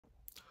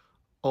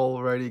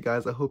Alrighty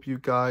guys, I hope you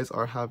guys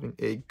are having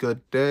a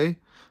good day.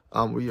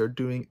 We are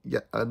doing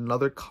yet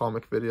another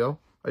comic video.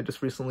 I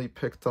just recently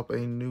picked up a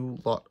new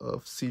lot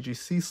of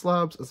CGC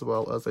slabs as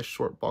well as a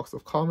short box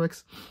of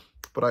comics.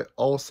 But I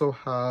also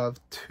have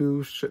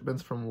 2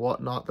 shipments from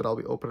Whatnot that I'll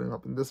be opening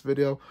up in this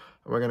video.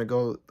 And we're going to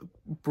go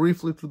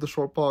briefly through the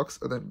short box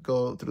and then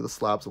go through the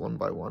slabs one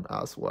by one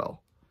as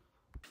well.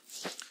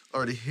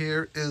 Alrighty,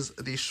 here is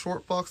the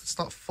short box. It's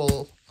not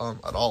full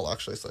at all,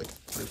 actually. It's like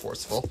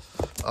 3/4 full.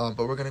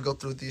 But we're going to go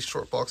through the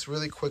short box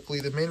really quickly.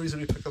 The main reason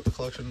we picked up the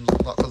collection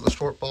is not because of the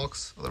short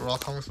box of the raw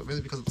comics, but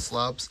mainly because of the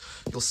slabs.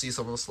 You'll see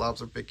some of the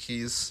slabs are big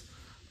keys.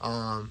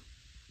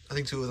 I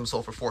think 2 of them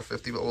sold for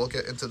 $4.50, but we'll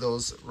get into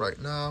those right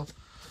now.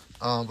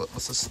 But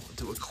let's just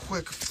do a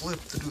quick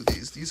flip to do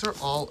these. These are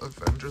all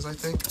Avengers, I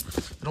think.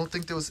 I don't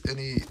think there was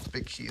any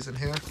big keys in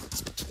here.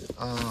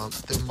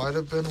 There might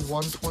have been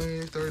one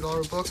 $20,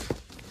 $30 book.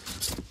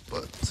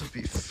 But to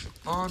be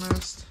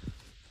honest,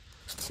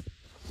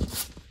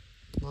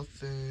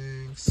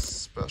 nothing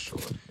special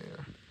in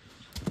here.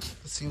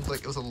 It seems like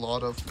it was a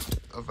lot of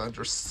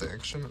Avengers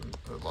sanction and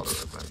a lot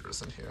of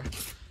Avengers in here.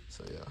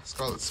 So yeah,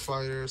 Scarlet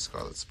Spider. I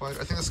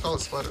think the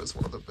Scarlet Spider is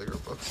one of the bigger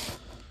books.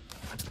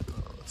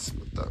 Let's see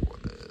what that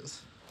one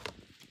is.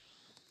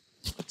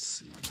 Let's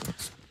see.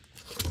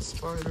 Scarlet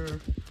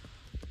Spider.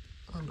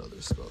 Another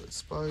Scarlet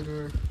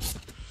Spider.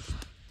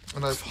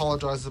 And I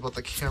apologize about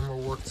the camera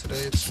work today.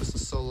 It's just a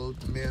solo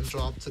man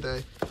job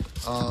today.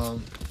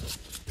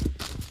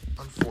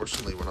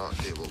 Unfortunately, we're not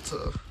able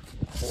to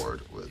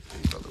record with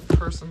another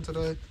person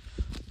today.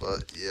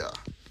 But yeah.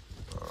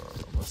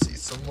 Let's see,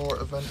 some more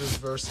Avengers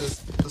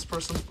Versus. This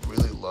person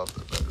really loved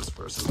Avengers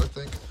Versus, I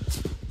think,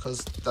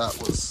 because that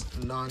was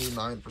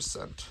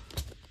 99%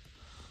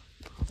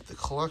 of the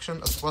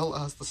collection, as well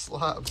as the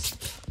slabs.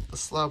 The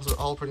slabs are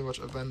all pretty much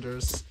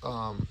Avengers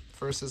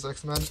versus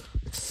X-Men,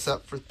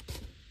 except for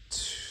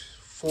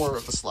 4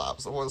 of the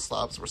slabs. All of the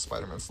slabs were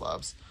Spider-Man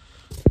slabs.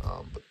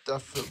 But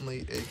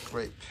definitely a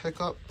great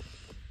pickup.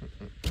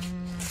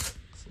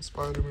 Some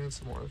Spider-Man,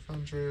 some more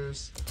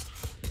Avengers.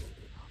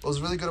 What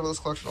was really good about this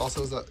collection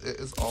also is that it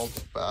is all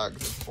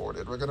bagged and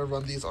boarded. We're going to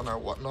run these on our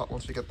Whatnot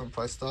once we get them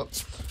priced up.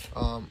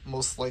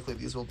 Most likely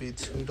these will be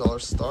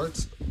 $2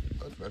 starts.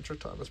 Adventure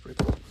Time is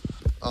pretty cool.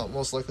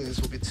 Most likely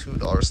these will be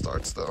 $2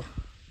 starts though.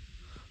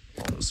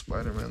 Oh,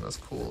 Spider-Man, that's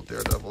cool.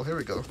 Daredevil, here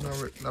we go.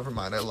 Never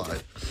mind, I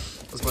lied.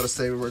 I was about to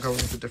say we were going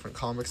into different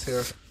comics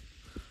here.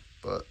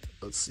 But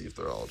let's see if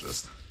they're all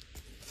just...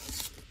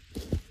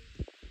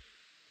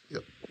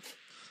 Yep.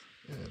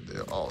 And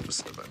they're all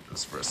just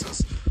Avengers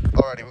Versus.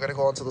 Alrighty, we're going to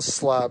go on to the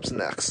slabs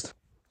next.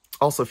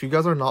 Also, if you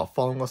guys are not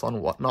following us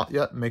on Whatnot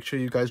yet, make sure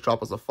you guys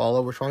drop us a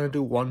follow. We're trying to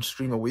do 1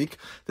 stream a week.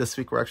 This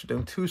week, we're actually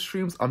doing 2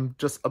 streams. I'm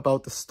just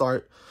about to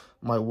start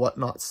my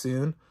Whatnot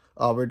soon.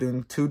 We're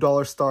doing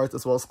 $2 starts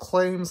as well as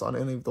claims on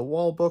any of the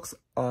wall books.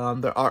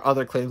 There are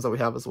other claims that we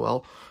have as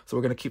well. So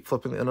we're going to keep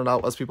flipping in and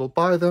out as people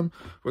buy them.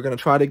 We're going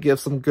to try to give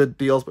some good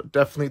deals, but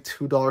definitely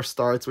 $2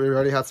 starts. We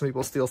already had some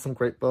people steal some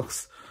great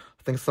books.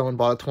 I think someone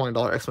bought a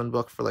 $20 X-Men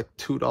book for like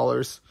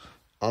 $2.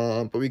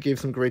 But we gave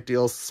some great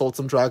deals. Sold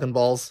some Dragon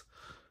Balls.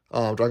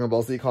 Dragon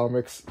Ball Z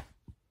comics.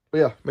 But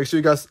yeah, make sure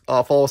you guys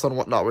follow us on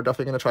Whatnot. We're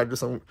definitely going to try to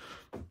do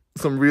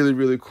some really,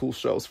 really cool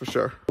shows for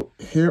sure.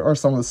 Here are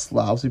some of the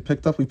slabs we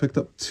picked up. We picked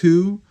up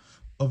 2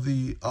 of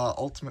the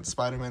Ultimate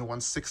Spider-Man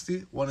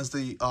 160. One is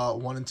the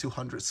 1 in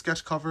 200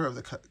 sketch cover of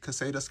the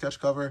Quesada sketch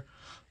cover.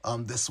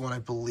 This one, I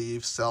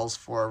believe, sells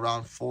for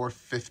around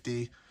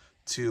 $450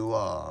 to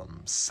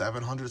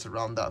 $700. It's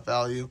around that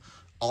value.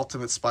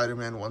 Ultimate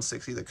Spider-Man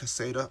 160, the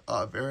Quesada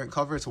variant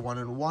cover. It's a 1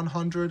 in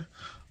 100.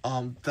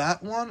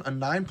 That one, a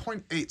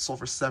 9.8, sold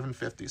for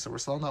 $750. So we're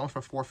selling that one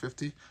for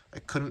 $450. I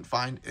couldn't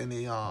find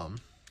any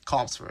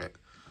comps for it.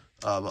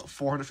 But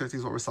 $450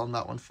 is what we're selling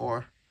that one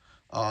for.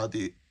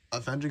 The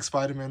Avenging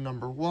Spider-Man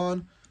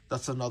 #1,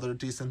 that's another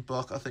decent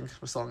book. I think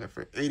we're selling it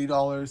for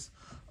 $80.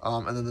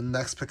 And then the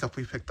next pickup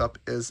we picked up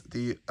is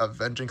the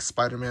Avenging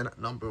Spider-Man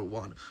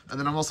 #1. And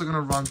then I'm also going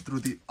to run through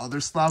the other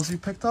slabs we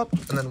picked up.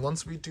 And then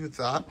once we do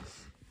that,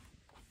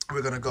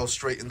 we're going to go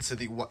straight into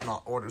the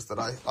Whatnot orders that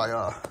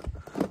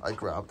I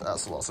grabbed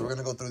as well. So we're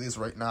going to go through these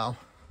right now.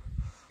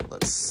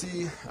 Let's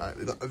see. All right,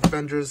 we got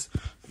Avengers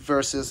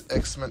Versus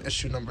X-Men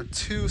issue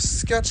 #2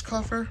 sketch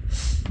cover,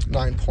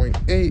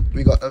 9.8.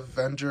 We got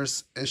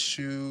Avengers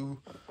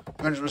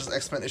Versus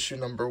X-Men issue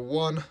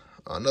 #1,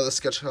 another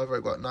sketch cover. I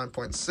got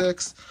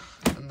 9.6.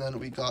 And then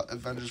we got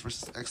Avengers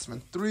Versus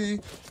X-Men 3,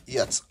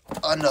 yet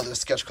another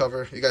sketch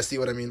cover. You guys see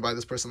what I mean by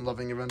this person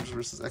loving Avengers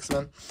Versus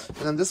X-Men. And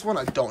then this one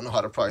I don't know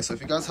how to price. So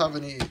if you guys have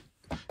any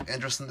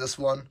interest in this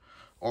one,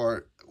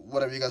 or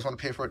whatever you guys want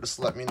to pay for it, just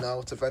let me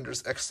know. It's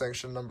Avengers X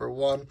Sanction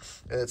 #1,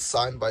 and it's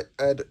signed by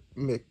Ed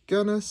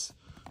McGuinness.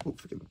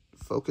 Hope we can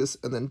focus.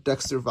 And then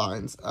Dexter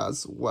Vines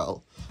as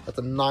well. At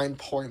the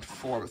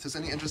 9.4. If there's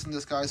any interest in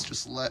this, guys,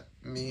 just let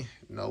me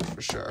know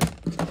for sure.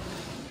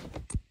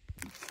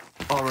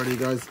 Alrighty,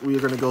 guys, we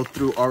are going to go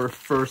through our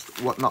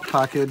first Whatnot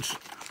package.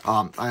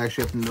 I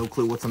actually have no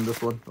clue what's in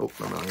this one. Oh,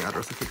 no mailing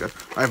address, I forget.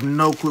 I have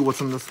no clue what's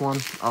in this one.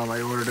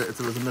 I ordered it. It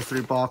was a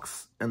mystery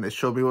box, and they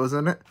showed me what was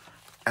in it,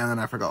 and then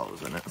I forgot what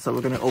was in it. So we're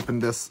going to open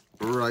this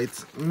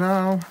right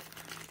now.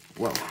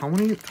 Well, how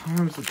many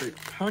times did they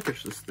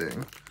package this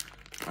thing?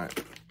 All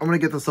right, I'm going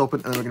to get this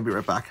open, and then we're going to be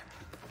right back.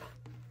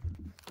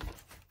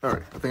 All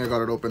right, I think I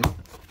got it open.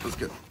 Let's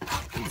get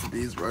into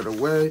these right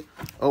away.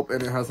 Oh,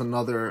 and it has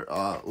another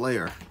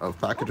layer of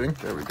packaging.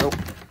 There we go.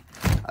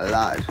 I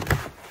lied.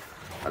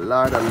 They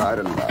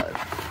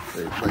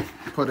like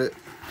put it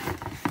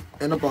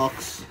in a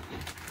box,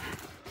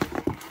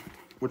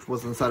 which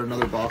was inside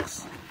another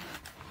box,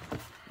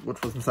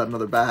 which was inside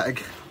another bag,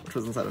 which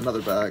was inside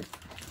another bag,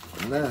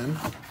 and then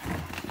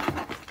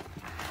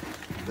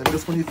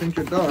just when you think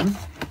you're done,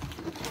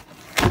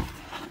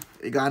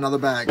 you got another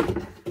bag.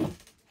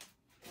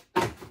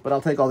 But I'll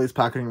take all these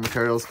packaging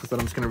materials because then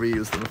I'm just going to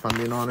reuse them if I'm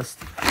being honest.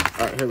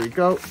 All right, here we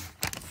go.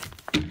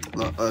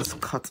 Let us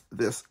cut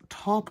this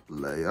top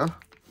layer.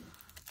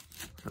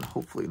 And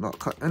hopefully not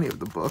cut any of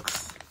the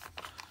books.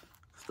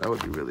 That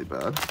would be really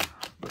bad.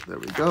 But there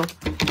we go. All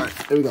right,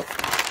 here we go.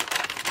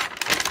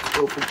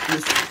 Open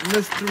this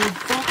mystery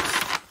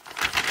box.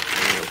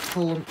 And we'll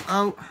pull them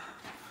out.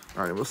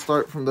 All right, we'll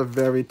start from the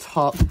very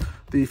top.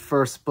 The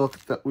first book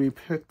that we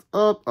picked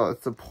up.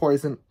 It's a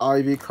Poison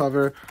Ivy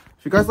cover.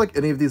 If you guys like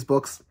any of these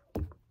books,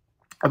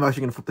 I'm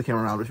actually going to flip the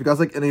camera around. If you guys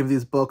like any of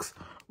these books,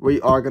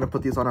 we are going to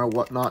put these on our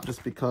Whatnot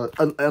just because,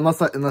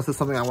 unless it's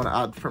something I want to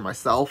add for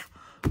myself.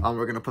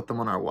 We're going to put them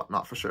on our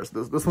Whatnot for sure.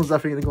 So this one's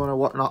definitely going to go on our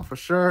Whatnot for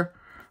sure.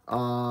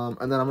 And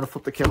then I'm going to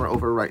flip the camera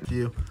over right to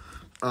you.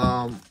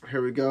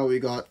 Here we go. We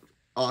got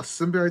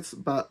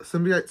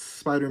Symbiote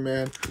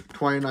Spider-Man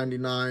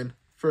 2099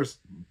 first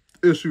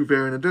issue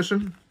variant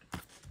edition.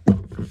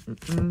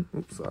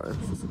 Oops, sorry.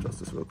 Let's just adjust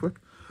this real quick.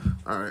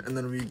 All right. And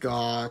then we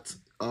got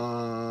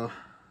the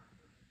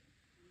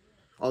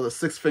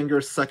Six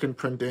Fingers second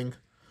printing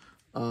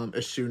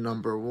issue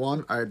number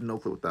 1. I had no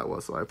clue what that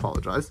was, so I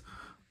apologize.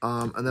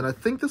 And then I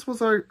think this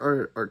was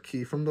our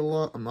key from the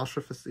lot. I'm not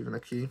sure if it's even a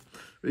key.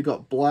 We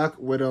got Black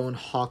Widow and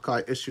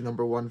Hawkeye issue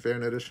number 1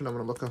 variant edition. I'm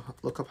gonna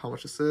look up how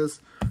much this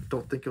is.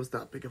 Don't think it was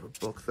that big of a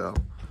book though.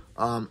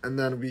 And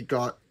then we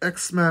got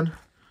X-Men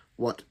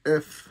What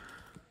If,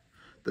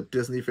 the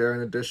Disney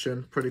variant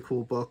edition. Pretty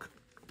cool book.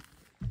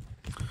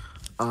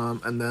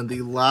 And then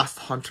the Last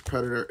Hunt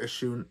Predator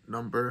issue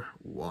number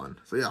 1.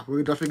 So yeah,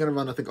 we're definitely gonna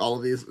run I think all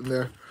of these in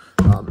there.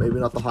 Maybe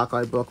not the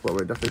Hawkeye book, but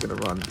we're definitely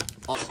gonna run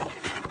all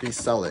be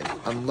selling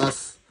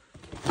unless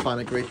I find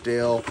a great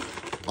deal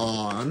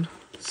on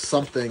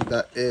something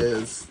that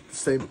is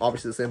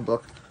obviously the same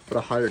book but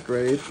a higher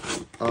grade.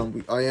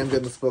 I am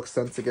getting this book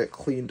sent to get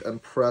cleaned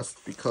and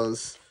pressed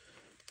because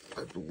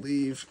I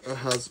believe it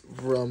has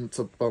room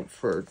to bump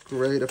for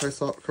grade if I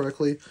saw it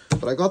correctly.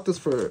 But I got this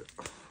for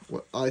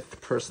what I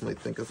personally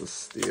think is a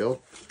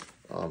steal,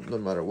 no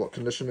matter what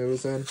condition it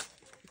was in.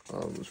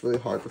 It's really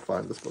hard to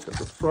find this book at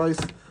this price,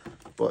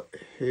 but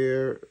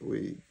here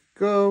we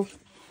go.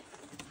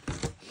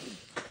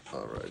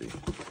 Alrighty.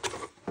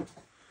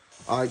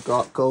 I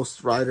got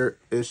Ghost Rider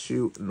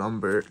issue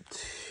number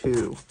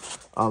 2.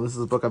 This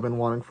is a book I've been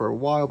wanting for a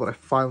while, but I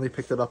finally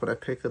picked it up, and I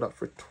picked it up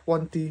for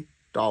 $20.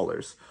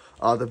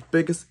 The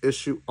biggest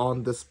issue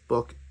on this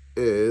book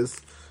is,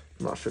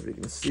 I'm not sure if you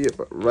can see it,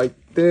 but right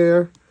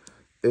there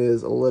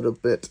is a little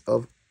bit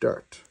of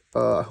dirt.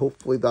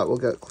 Hopefully that will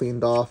get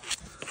cleaned off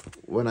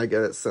when I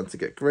get it sent to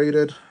get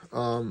graded.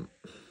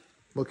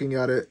 Looking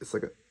at it, it's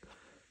like a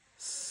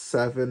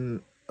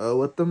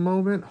 7.0 at the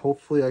moment.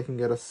 Hopefully I can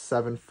get a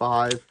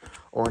 7.5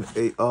 or an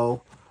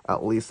 8.0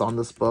 at least on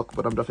this book,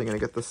 but I'm definitely going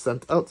to get this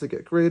sent out to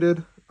get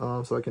graded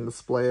so I can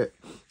display it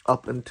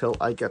up until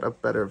I get a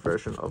better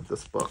version of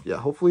this book. Yeah,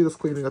 hopefully this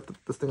cleaning up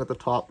this thing at the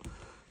top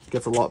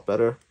gets a lot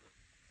better.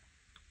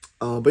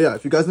 But yeah,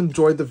 if you guys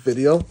enjoyed the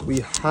video,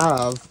 we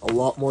have a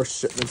lot more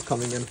shipments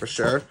coming in for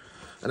sure.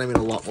 And I mean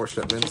a lot more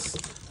shipments.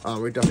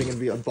 We're definitely going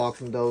to be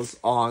unboxing those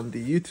on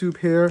the YouTube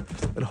here.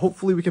 And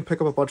hopefully we can pick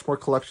up a bunch more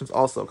collections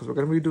also, because we're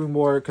going to be doing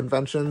more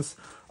conventions,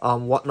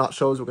 Whatnot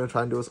shows. We're going to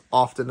try and do as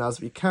often as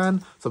we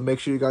can. So make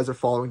sure you guys are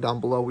following down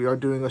below. We are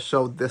doing a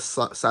show this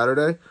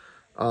Saturday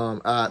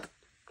at...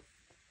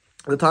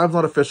 The time's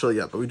not official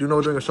yet, but we do know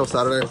we're doing a show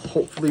Saturday.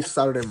 Hopefully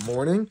Saturday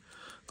morning.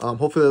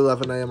 Hopefully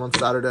 11 a.m. on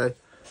Saturday.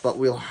 But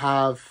we'll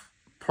have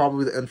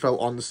probably the info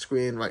on the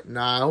screen right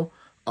now.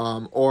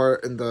 Or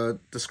in the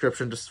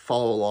description, just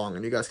follow along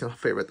and you guys can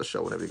favorite the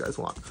show whenever you guys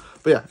want.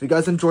 But yeah, if you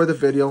guys enjoyed the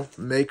video,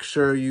 make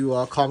sure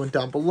you comment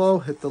down below,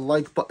 hit the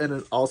like button,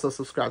 and also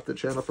subscribe to the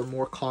channel for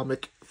more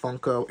comic,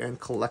 Funko, and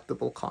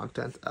collectible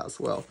content as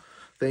well.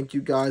 Thank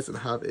you guys and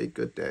have a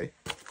good day.